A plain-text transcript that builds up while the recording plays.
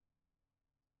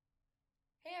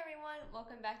everyone,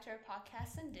 welcome back to our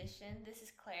podcast edition. This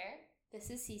is Claire. This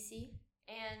is Cece.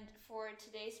 And for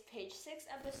today's page 6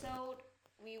 episode,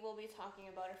 we will be talking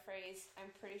about a phrase I'm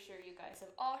pretty sure you guys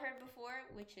have all heard before,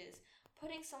 which is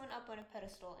putting someone up on a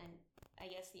pedestal and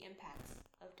I guess the impacts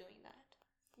of doing that.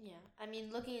 Yeah, I mean,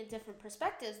 looking at different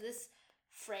perspectives, this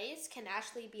phrase can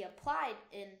actually be applied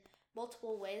in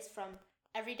multiple ways, from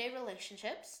everyday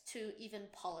relationships to even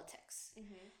politics.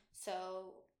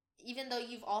 So even though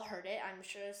you've all heard it,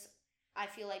 I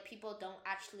feel like people don't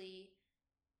actually,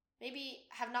 maybe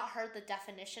have not heard the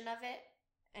definition of it,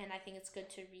 and I think it's good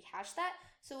to rehash that.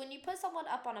 So when you put someone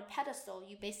up on a pedestal,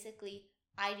 you basically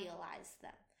idealize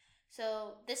them.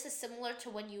 So this is similar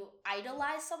to when you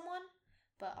idolize someone,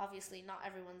 but obviously not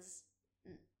everyone's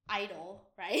idol,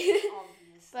 right?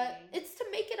 Obviously. But it's to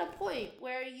make it a point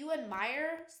where you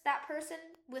admire that person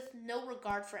with no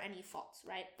regard for any faults,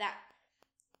 right? That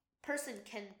person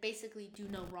can basically do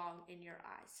no wrong in your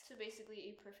eyes. So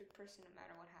basically a perfect person no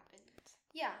matter what happens.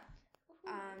 Yeah.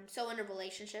 So in a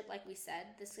relationship, like we said,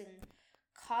 this can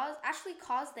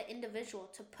cause the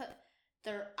individual to put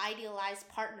their idealized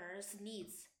partner's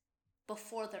needs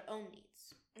before their own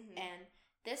needs. And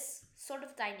this sort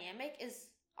of dynamic is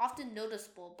often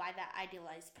noticeable by that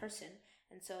idealized person.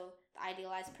 And so the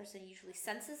idealized person usually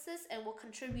senses this and will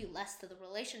contribute less to the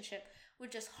relationship,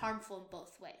 which is harmful in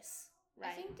both ways.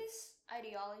 Right. I think this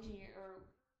ideology, or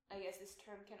I guess this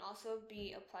term, can also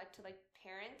be applied to like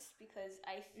parents, because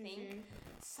I think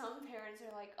some parents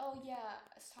are like, oh yeah,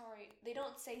 sorry. They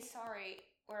don't say sorry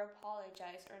or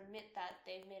apologize or admit that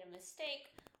they've made a mistake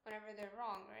whenever they're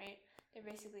wrong, right? They're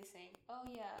basically saying, oh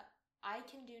yeah, I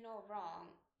can do no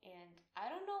wrong. And I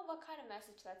don't know what kind of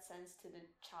message that sends to the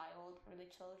child or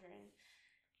the children,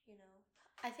 you know.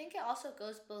 I think it also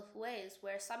goes both ways,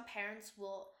 where some parents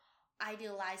will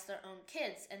idealize their own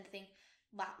kids and think,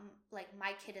 like,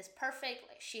 my kid is perfect,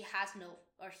 like she has no,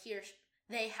 or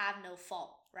they have no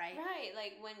fault, right? Right,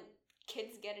 like when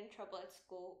kids get in trouble at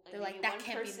school, like they're like, that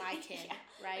can't be my kid, yeah,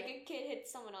 right? Like a kid hits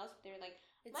someone else, they're like,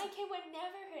 my kid would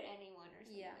never hit anyone or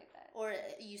something like that. Or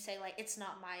you say like, it's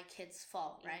not my kid's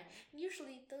fault, right? And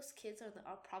usually those kids are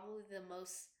probably the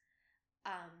most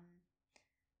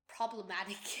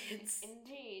problematic kids.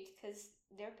 Indeed, because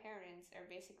their parents are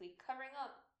basically covering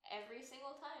up every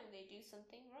single time they do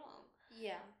something wrong.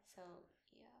 Yeah. So,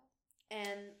 yeah.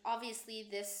 And obviously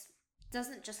this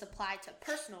doesn't just apply to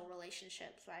personal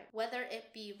relationships, right? Whether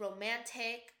it be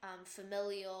romantic,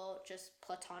 familial, just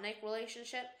platonic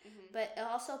relationship, but it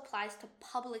also applies to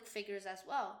public figures as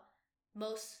well.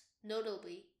 Most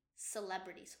notably,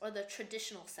 celebrities, or the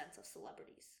traditional sense of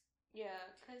celebrities. Yeah,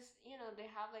 because, you know,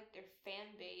 they have like their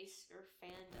fan base or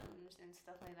fandoms and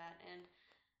stuff like that, and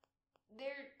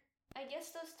I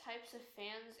guess those types of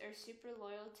fans are super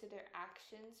loyal to their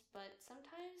actions, but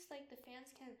sometimes like the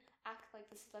fans can act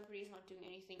like the celebrity is not doing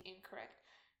anything incorrect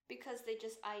because they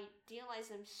just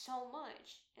idealize them so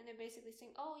much, and they're basically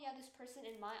saying, oh yeah, this person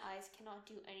in my eyes cannot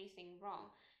do anything wrong,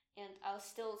 and I'll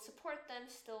still support them,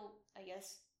 still, I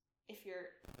guess, if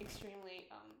you're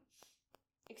extremely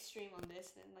extreme on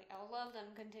this, then like I'll love them,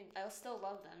 I'll still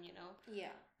love them, you know?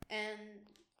 Yeah. And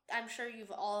I'm sure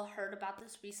you've all heard about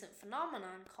this recent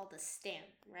phenomenon called the stan,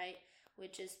 right?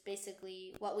 Which is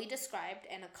basically what we described,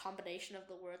 and a combination of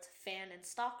the words fan and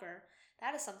stalker.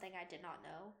 That is something I did not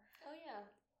know. Oh, yeah.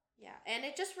 Yeah, and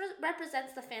it just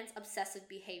represents the fan's obsessive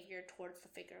behavior towards the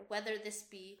figure, whether this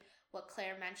be what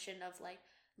Claire mentioned of like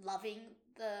loving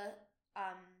the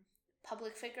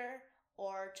public figure,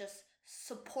 or just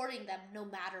supporting them no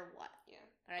matter what. Yeah.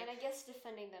 Right? And I guess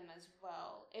defending them as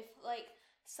well. If like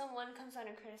someone comes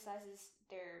out and criticizes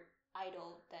their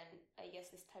idol, then I guess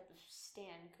this type of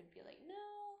stan could be like,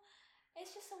 no,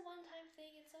 it's just a one-time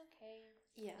thing, it's okay.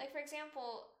 Yeah. Like, for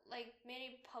example, like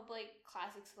many public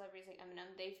classic celebrities like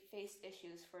Eminem, they've faced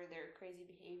issues for their crazy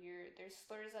behavior. There's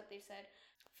slurs that they've said.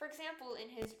 For example, in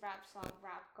his rap song,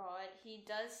 Rap God, he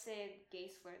does say a gay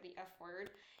slur, the F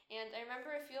word. And I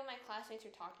remember a few of my classmates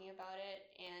were talking about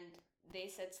it, and they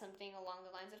said something along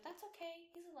the lines of, that's okay,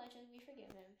 he's a legend, we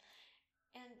forgive him.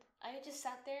 And I just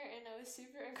sat there and I was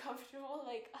super uncomfortable,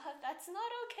 like, that's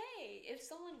not okay. If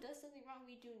someone does something wrong,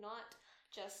 we do not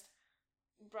just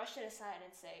brush it aside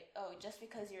and say, oh, just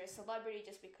because you're a celebrity,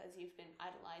 just because you've been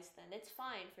idolized, then it's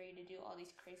fine for you to do all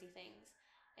these crazy things.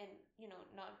 And, you know,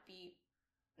 not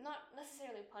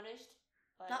necessarily punished,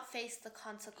 but not face the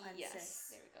consequences.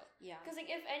 Yes, there we go. Yeah. Because,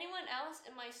 like, if anyone else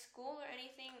in my school or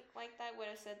anything like that would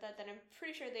have said that, then I'm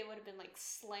pretty sure they would have been, like,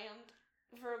 slammed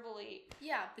verbally.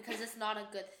 Yeah, because it's not a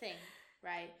good thing,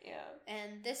 right? Yeah.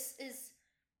 And this is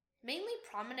mainly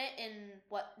prominent in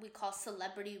what we call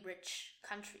celebrity rich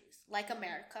countries, like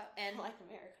America, and like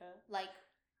America. Like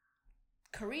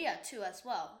Korea too as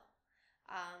well.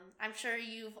 I'm sure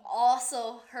you've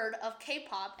also heard of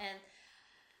K-pop, and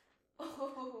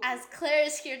as Claire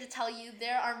is here to tell you,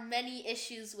 there are many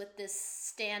issues with this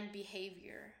stan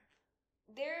behavior.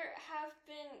 There have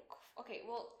been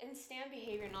in stan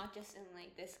behavior, not just in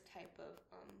like this type of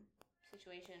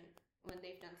situation when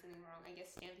they've done something wrong. I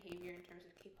guess stan behavior in terms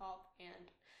of K-pop and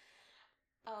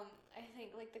I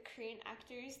think like the Korean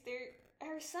actors, there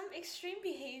are some extreme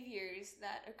behaviors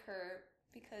that occur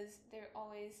because they're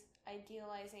always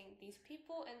idealizing these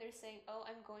people and they're saying, "Oh,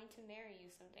 I'm going to marry you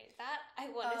someday." That I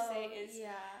want to say is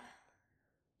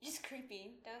just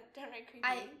creepy. Downright creepy.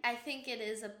 I think it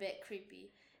is a bit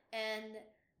creepy, and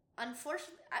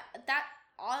unfortunately,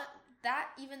 that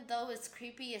even though it's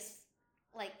creepy, is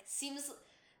like seems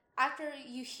after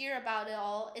you hear about it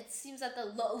all, it seems at the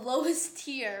lowest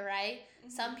tier, right? Mm-hmm.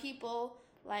 Some people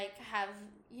like have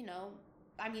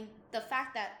I mean, the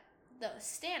fact that the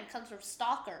stan comes from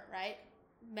stalker, right?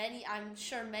 I'm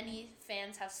sure many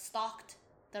fans have stalked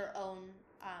their own.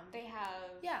 They have.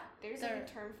 Yeah. There's a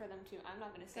term for them too. I'm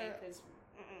not gonna say because.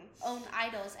 Own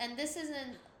idols, and this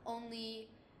isn't only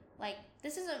like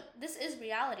this is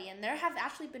reality, and there have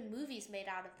actually been movies made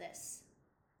out of this,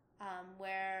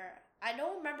 where I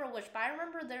don't remember which, but I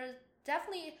remember there's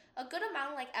definitely a good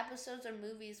amount of like episodes or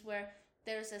movies where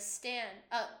there's a stan,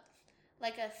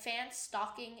 like a fan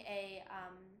stalking a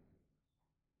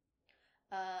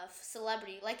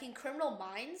celebrity. Like in Criminal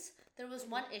Minds, there was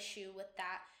one issue with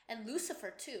that, and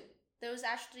Lucifer too. There was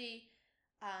actually,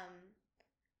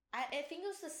 I think it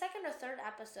was the second or third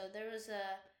episode. There was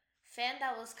a fan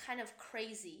that was kind of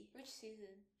crazy. Which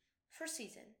season? First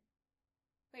season.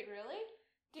 Wait, really?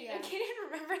 I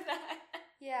can't remember that.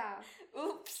 Yeah.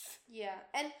 Oops. Yeah,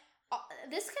 and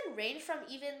this can range from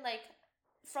even like,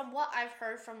 from what I've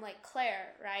heard from like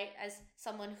Claire, right, as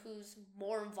someone who's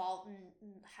more involved and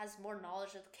has more knowledge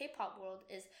of the K-pop world,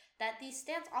 is that these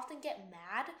stans often get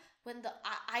mad when the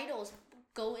idols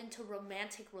go into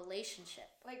romantic relationship.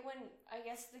 Like when, I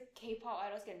guess, the K-pop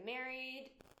idols get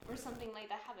married or something like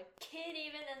that, have a kid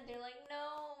even, and they're like,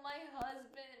 "No, my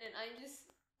husband," and I just...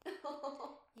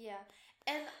 Yeah,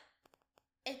 and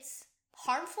it's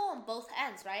harmful on both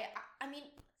ends, right? I mean,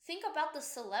 think about the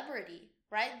celebrity,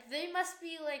 right? They must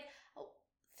be like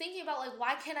thinking about like,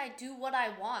 why can't I do what I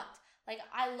want? Like,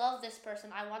 I love this person,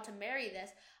 I want to marry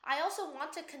this. I also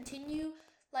want to continue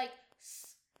like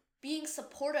being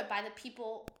supported by the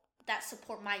people that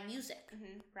support my music,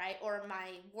 right? Or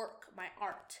my work, my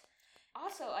art.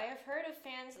 Also, I have heard of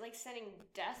fans like sending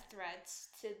death threats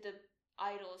to the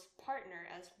idol's partner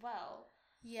as well.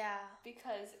 Yeah.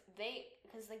 Because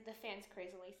like the fans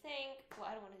crazily think, well,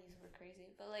 I don't want to use the word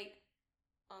crazy, but like,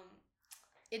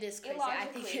 it is crazy. I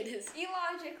think it is.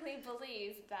 Illogically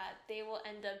believe that they will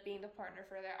end up being the partner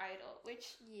for their idol,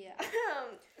 which,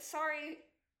 sorry,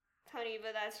 Tony,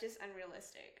 but that's just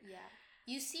unrealistic. Yeah.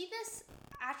 You see this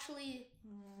actually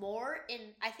more in,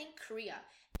 I think, Korea.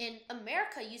 In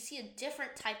America, you see a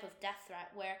different type of death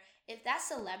threat where if that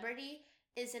celebrity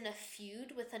is in a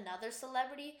feud with another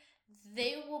celebrity,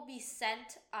 they will be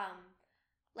sent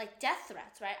like death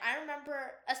threats, right? I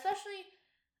remember, especially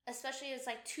as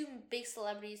like two big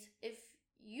celebrities. If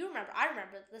you remember, I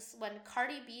remember this when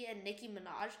Cardi B and Nicki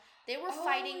Minaj, they were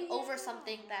fighting over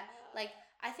something that, like,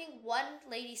 I think one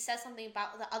lady said something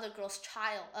about the other girl's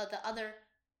child, the other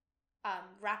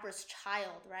rapper's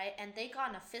child, right? And they got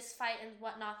in a fist fight and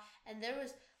whatnot, and there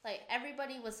was like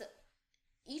everybody was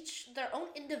their own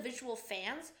individual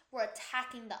fans were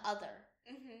attacking the other,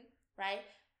 right?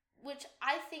 Which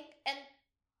I think, and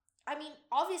I mean,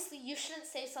 obviously, you shouldn't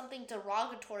say something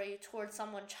derogatory towards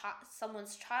someone's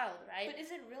child, right? But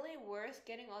is it really worth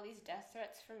getting all these death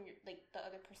threats from the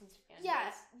other person's fan Yeah,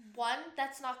 base? one,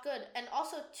 that's not good, and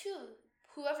also two,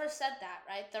 whoever said that,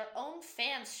 right? Their own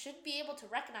fans should be able to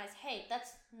recognize, hey,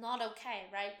 that's not okay,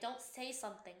 right? Don't say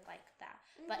something like that.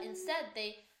 But instead,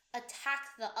 they attack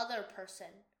the other person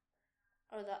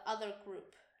or the other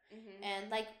group,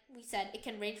 and like we said, it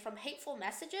can range from hateful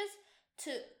messages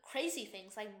to crazy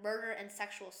things like murder and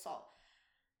sexual assault.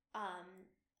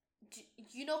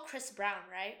 You know Chris Brown,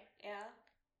 right? Yeah.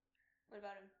 What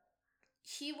about him?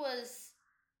 He was,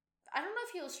 I don't know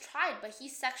if he was tried, but he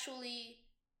sexually,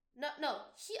 I don't know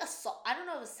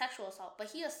if it was sexual assault, but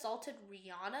he assaulted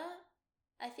Rihanna.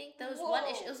 I think there was one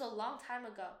issue, it was a long time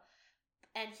ago,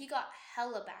 and he got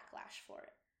hella backlash for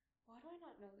it. Why do I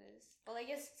not know this? Well, I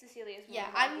guess Cecilia is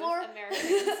more American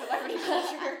celebrity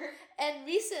culture. And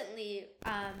recently,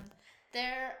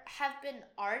 there have been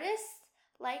artists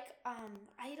like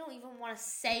I don't even want to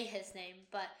say his name,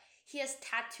 but he has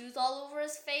tattoos all over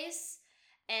his face,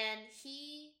 and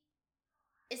he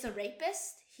is a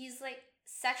rapist. He's like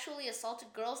sexually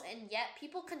assaulted girls, and yet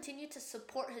people continue to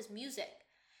support his music.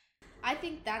 I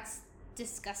think that's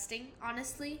disgusting,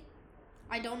 honestly.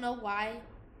 I don't know why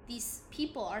these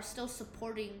people are still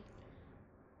supporting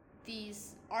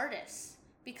these artists,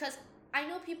 because I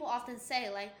know people often say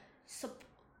like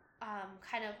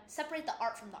kind of separate the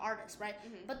art from the artist, right?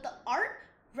 Mm-hmm. But the art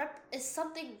is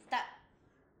something that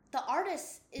the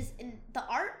artist is in the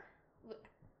art,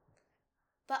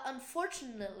 but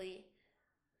unfortunately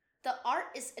the art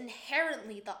is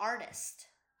inherently the artist.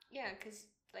 Yeah, because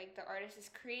like the artist is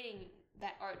creating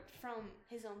that art from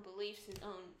his own beliefs, his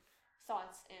own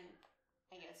thoughts, and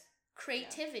I guess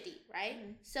creativity, right?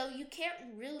 Mm-hmm. So you can't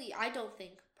really, I don't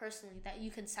think personally that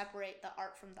you can separate the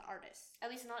art from the artist. At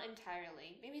least not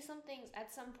entirely. Maybe some things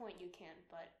at some point you can,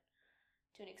 but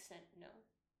to an extent, no.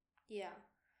 Yeah.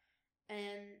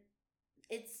 And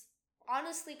it's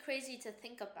honestly crazy to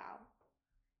think about.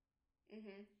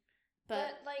 Mm-hmm.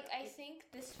 But like, I think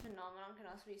this phenomenon can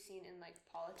also be seen in like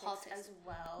politics as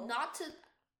well. Not to,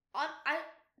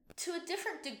 to a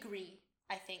different degree,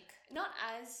 I think. Not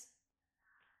as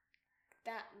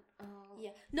that.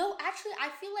 Yeah. No, actually, I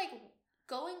feel like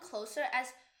going closer as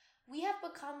we have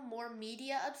become more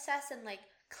media obsessed and like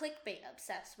clickbait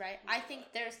obsessed, right? I think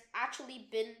there's actually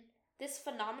been this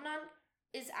phenomenon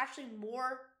is actually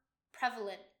more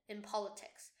prevalent in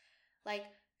politics. Like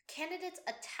candidates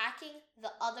attacking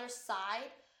the other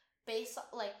side based on,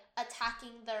 like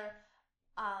attacking their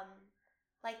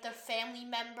like their family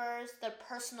members, their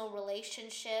personal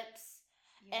relationships,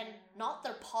 and not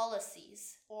their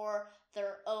policies or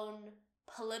their own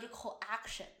political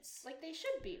actions. Like they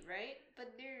should be, right?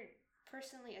 But they're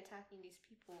personally attacking these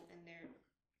people and their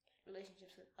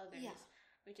relationships with others,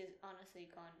 which has honestly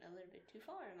gone a little bit too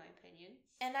far in my opinion.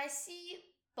 And I see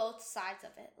both sides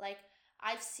of it. Like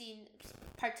I've seen,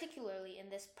 particularly in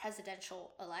this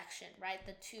presidential election, right,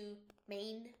 the two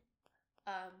main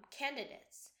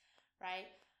candidates, right,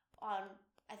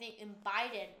 I think in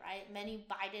Biden, right, many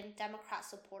Biden Democrat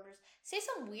supporters say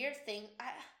some weird thing.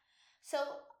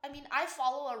 I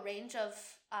follow a range of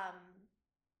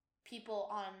people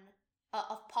on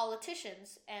of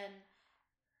politicians and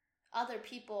other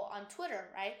people on Twitter,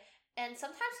 right? And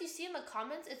sometimes you see in the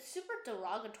comments, it's super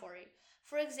derogatory.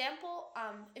 For example,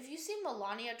 if you see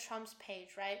Melania Trump's page,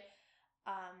 right?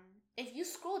 If you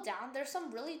scroll down, there's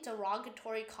some really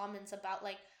derogatory comments about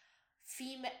like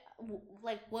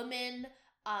women,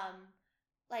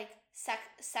 like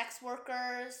sex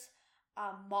workers,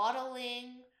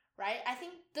 modeling, right? I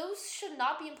think those should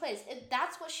not be in place. If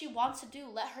that's what she wants to do,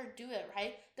 let her do it,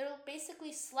 right? They're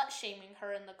basically slut-shaming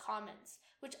her in the comments,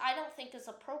 which I don't think is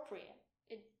appropriate.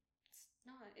 It's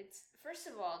not. It's, first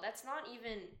of all, that's not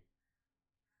even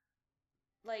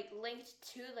like linked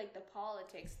to like the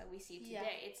politics that we see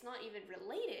today. It's not even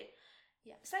related.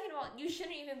 Yeah. Second of all, you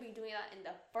shouldn't even be doing that in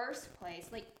the first place.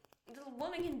 Like, the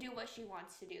woman can do what she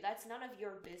wants to do. That's none of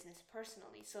your business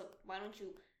personally. So why don't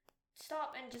you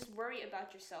stop and just worry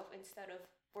about yourself instead of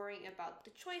worrying about the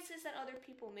choices that other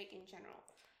people make in general.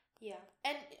 Yeah.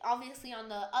 And obviously on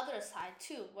the other side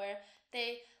too, where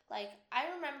they, like, I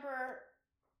remember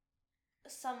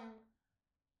some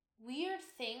weird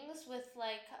things with,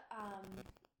 like,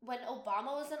 when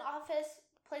Obama was in office,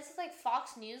 places like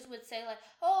Fox News would say, like,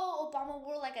 oh, Obama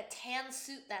wore, like, a tan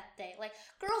suit that day. Like,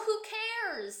 girl, who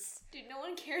cares? Dude, no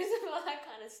one cares about that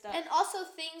kind of stuff. And also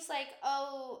things like,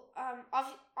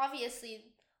 obviously,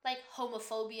 like,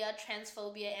 homophobia,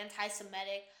 transphobia,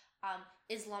 anti-Semitic,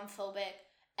 Islamophobic,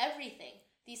 everything.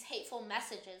 These hateful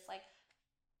messages, like,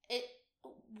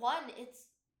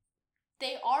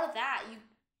 they are that.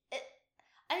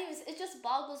 Anyways, it just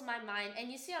boggles my mind.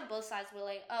 And you see on both sides, we're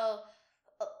like,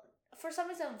 for some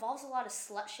reason it involves a lot of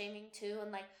slut shaming too,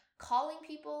 and like calling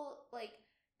people like,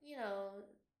 you know,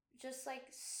 just like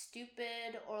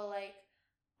stupid, or like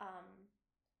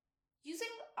using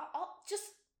just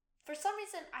for some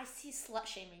reason I see slut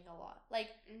shaming a lot, like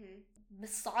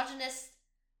misogynist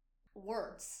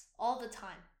words all the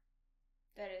time.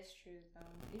 That is true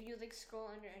though. If you like scroll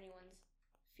under anyone's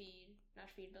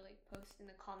but like post in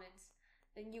the comments,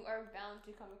 then you are bound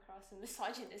to come across some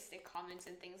misogynistic comments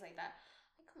and things like that.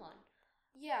 Like, come on.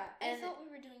 Yeah, I thought we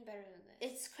were doing better than this.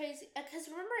 It's crazy because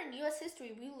remember in U.S.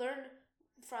 history we learned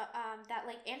from that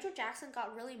like Andrew Jackson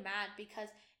got really mad because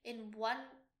in one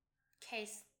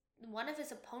case one of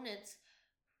his opponents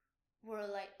were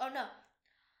like cabinet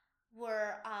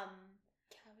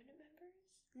members?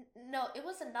 No, it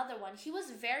was another one. He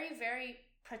was very, very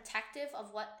protective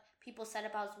of what people said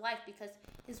about his wife because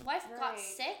his wife got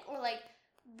sick or like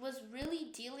was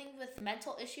really dealing with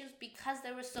mental issues because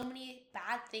there were so many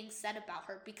bad things said about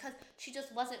her because she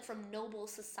just wasn't from noble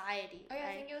society. Oh yeah,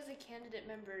 right? I think it was the candidate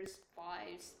members'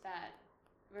 wives that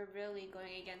were really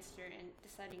going against her and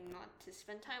deciding not to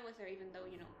spend time with her, even though,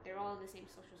 you know, they're all in the same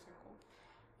social circle.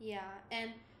 Yeah,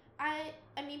 and I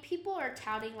mean, people are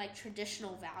touting like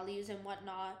traditional values and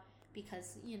whatnot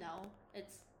because, you know,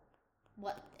 it's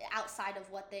what outside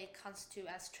of what they constitute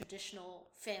as traditional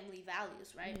family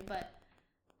values, right? Mm-hmm. But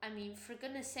I mean, for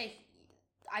goodness sake,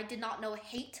 I did not know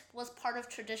hate was part of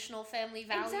traditional family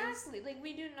values. Exactly. Like,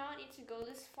 we do not need to go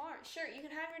this far. Sure, you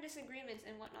can have your disagreements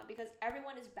and whatnot because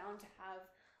everyone is bound to have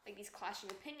like these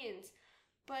clashing opinions,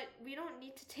 but we don't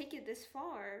need to take it this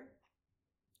far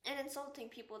and insulting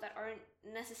people that aren't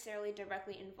necessarily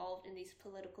directly involved in these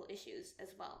political issues as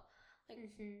well. Like,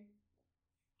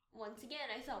 once again,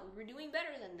 I thought we were doing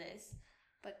better than this,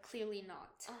 but clearly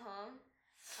not. Uh-huh.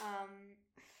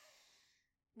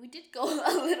 We did go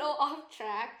a little off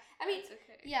track. I mean,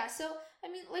 okay. Yeah, so, I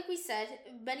mean, like we said,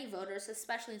 many voters,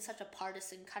 especially in such a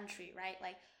partisan country, right?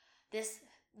 Like,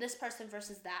 this person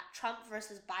versus that, Trump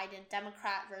versus Biden,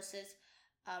 Democrat versus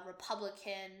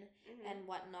Republican, and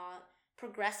whatnot,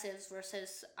 progressives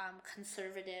versus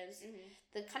conservatives.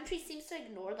 The country seems to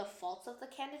ignore the faults of the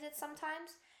candidates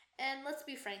sometimes. And let's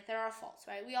be frank, there are faults,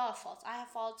 right? We all have faults. I have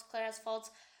faults, Claire has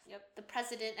faults. Yep.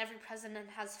 Every president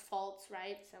has faults,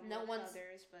 right? Some no one's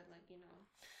others, but like, you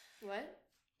know. What?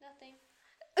 Nothing.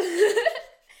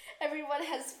 Everyone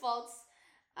has faults.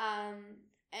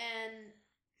 And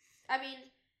I mean,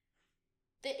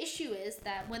 the issue is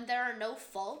that when there are no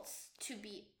faults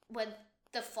when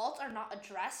the faults are not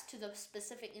addressed to the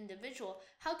specific individual,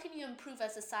 how can you improve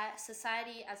as a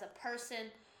society, as a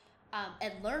person,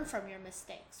 and learn from your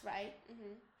mistakes, right?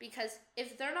 Because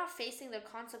if they're not facing their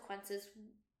consequences,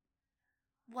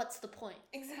 what's the point?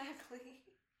 Exactly.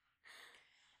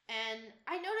 And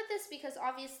I noted this because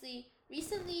obviously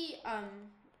recently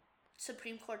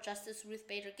Supreme Court Justice Ruth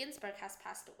Bader Ginsburg has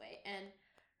passed away, and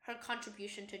her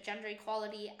contribution to gender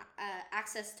equality,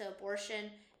 access to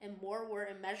abortion, and more were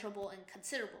immeasurable and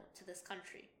considerable to this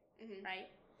country, right?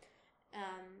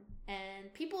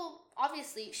 And people,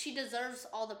 obviously, she deserves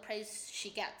all the praise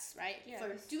she gets, right? Yes.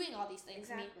 For doing all these things.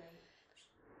 Exactly.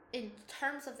 I mean, in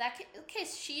terms of that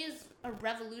case, she is a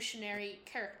revolutionary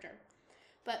character.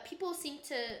 But people seem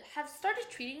to have started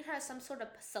treating her as some sort of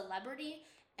celebrity.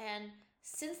 And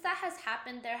since that has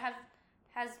happened, there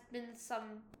has been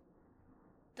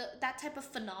that type of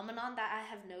phenomenon that I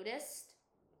have noticed.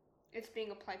 It's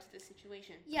being applied to the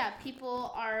situation. Yeah,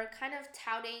 people are kind of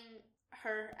touting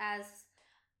her as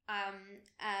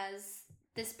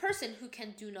this person who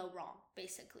can do no wrong,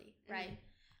 basically, right?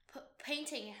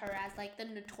 Painting her as like the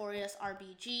notorious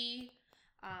RBG,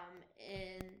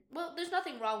 well, there's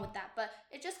nothing wrong with that, but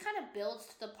it just kind of builds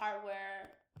to the part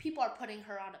where people are putting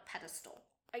her on a pedestal.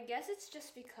 I guess it's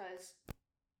just because,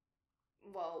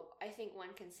 well, I think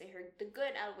one can say the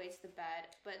good outweighs the bad,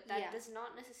 but that does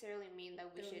not necessarily mean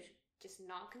that we should just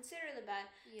not consider the bad.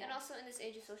 Yeah. And also in this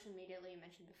age of social media, like you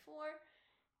mentioned before,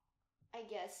 I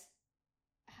guess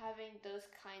having those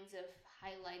kinds of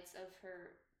highlights of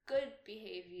her good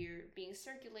behavior being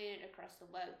circulated across the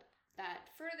web, that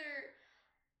further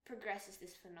progresses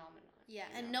this phenomenon.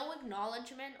 Yeah, and no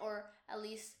acknowledgement, or at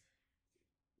least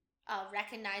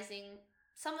recognizing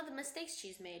some of the mistakes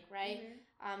she's made, right?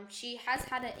 She has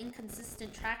had an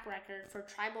inconsistent track record for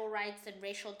tribal rights and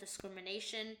racial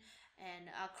discrimination and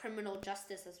criminal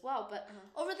justice as well. But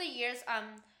over the years,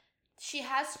 she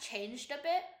has changed a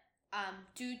bit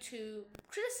due to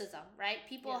criticism, right?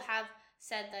 People have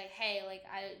said like, hey, like,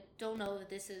 I don't know if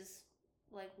this is,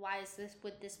 like,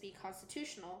 would this be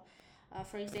constitutional?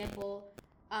 For example,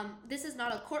 this is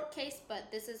not a court case,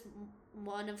 but this is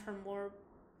one of her more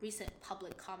recent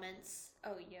public comments.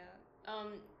 Oh, yeah.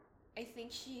 I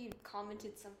think she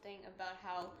commented something about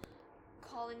how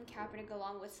Colin Kaepernick,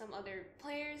 along with some other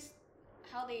players,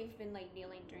 how they've been, like,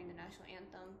 kneeling during the national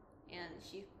anthem, and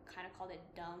she kind of called it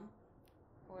dumb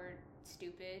or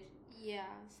stupid. Yeah.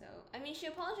 So, I mean, she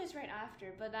apologized right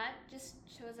after, but that just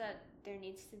shows that there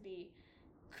needs to be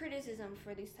criticism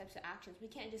for these types of actions. We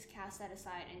can't just cast that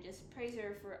aside and just praise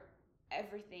her for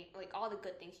everything, like all the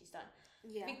good things she's done.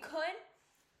 Yeah. We could,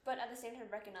 but at the same time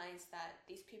recognize that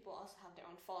these people also have their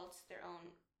own faults, their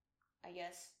own, I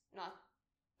guess, not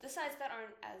the sides that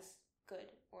aren't as good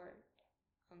or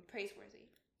praiseworthy.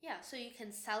 Yeah, so you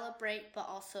can celebrate but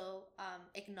also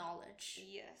acknowledge.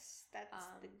 Yes, that's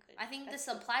the good. I think this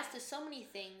applies to so many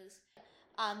things.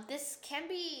 This can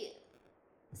be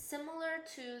similar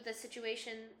to the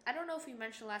situation, I don't know if we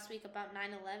mentioned last week about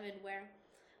 9/11, where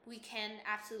we can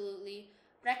absolutely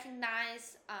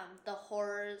recognize the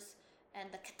horrors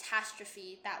and the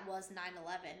catastrophe that was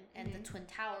 9/11 and the Twin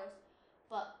Towers,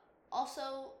 but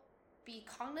also be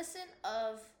cognizant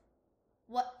of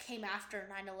what came after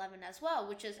 9/11 as well,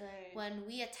 which is when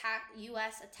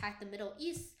U.S. attacked the Middle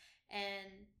East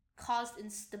and caused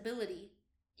instability.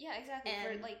 Yeah, exactly.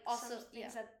 And for also some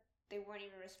things that they weren't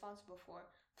even responsible for.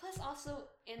 Plus, also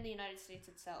in the United States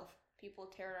itself, people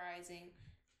terrorizing,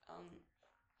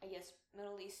 I guess,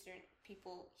 Middle Eastern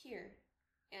people here,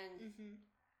 and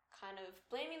kind of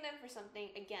blaming them for something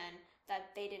again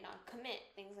that they did not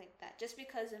commit. Things like that, just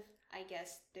because of, I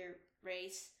guess, their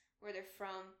race, where they're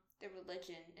from, their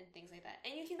religion, and things like that.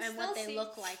 And you can still what they see,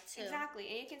 look like too. Exactly,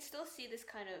 and you can still see this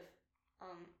kind of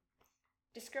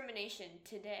discrimination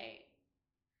today.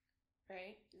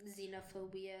 Right?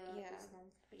 Xenophobia.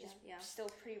 Still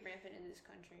pretty rampant in this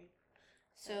country.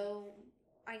 So,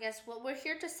 I guess what we're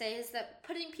here to say is that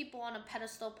putting people on a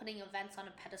pedestal, putting events on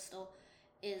a pedestal,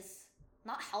 is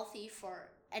not healthy for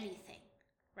anything,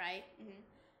 right?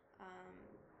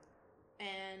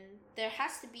 And there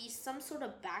has to be some sort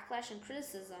of backlash and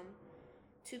criticism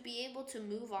to be able to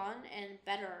move on and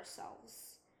better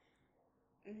ourselves.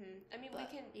 I mean, we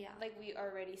can, like we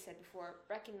already said before,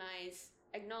 recognize,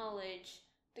 acknowledge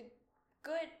the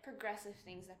good progressive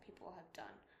things that people have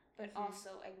done, but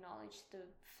also acknowledge the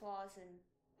flaws and,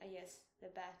 I guess, the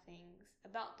bad things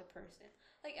about the person.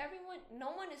 Like,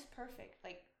 no one is perfect.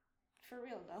 Like, for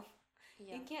real though.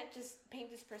 You can't just paint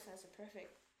this person as a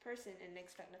perfect person and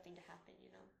expect nothing to happen,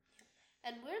 you know?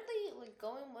 And weirdly, like,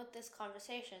 going with this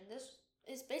conversation, this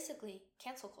is basically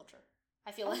cancel culture.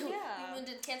 I feel like we moved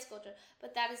into cancel culture,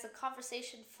 but that is a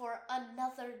conversation for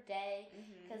another day,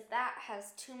 because that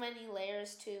has too many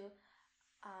layers to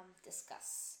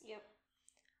discuss. Yep.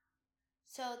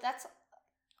 So that's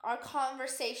our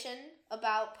conversation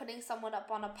about putting someone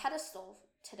up on a pedestal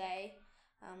today.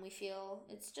 We feel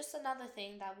it's just another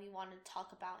thing that we want to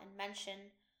talk about and mention.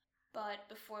 But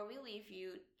before we leave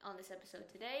you on this episode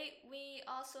today, we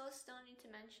also still need to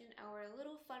mention our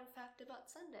little fun fact about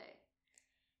Sunday.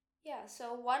 Yeah,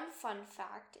 so one fun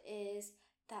fact is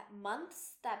that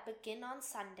months that begin on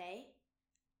Sunday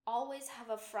always have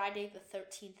a Friday the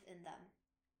 13th in them.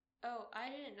 Oh, I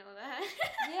didn't know that.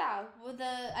 Yeah, well,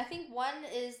 I think one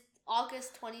is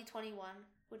August 2021,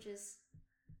 which is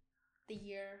the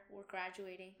year we're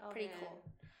graduating. Pretty cool.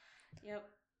 Yep.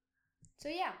 So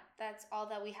yeah, that's all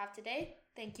that we have today.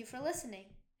 Thank you for listening.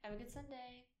 Have a good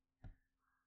Sunday.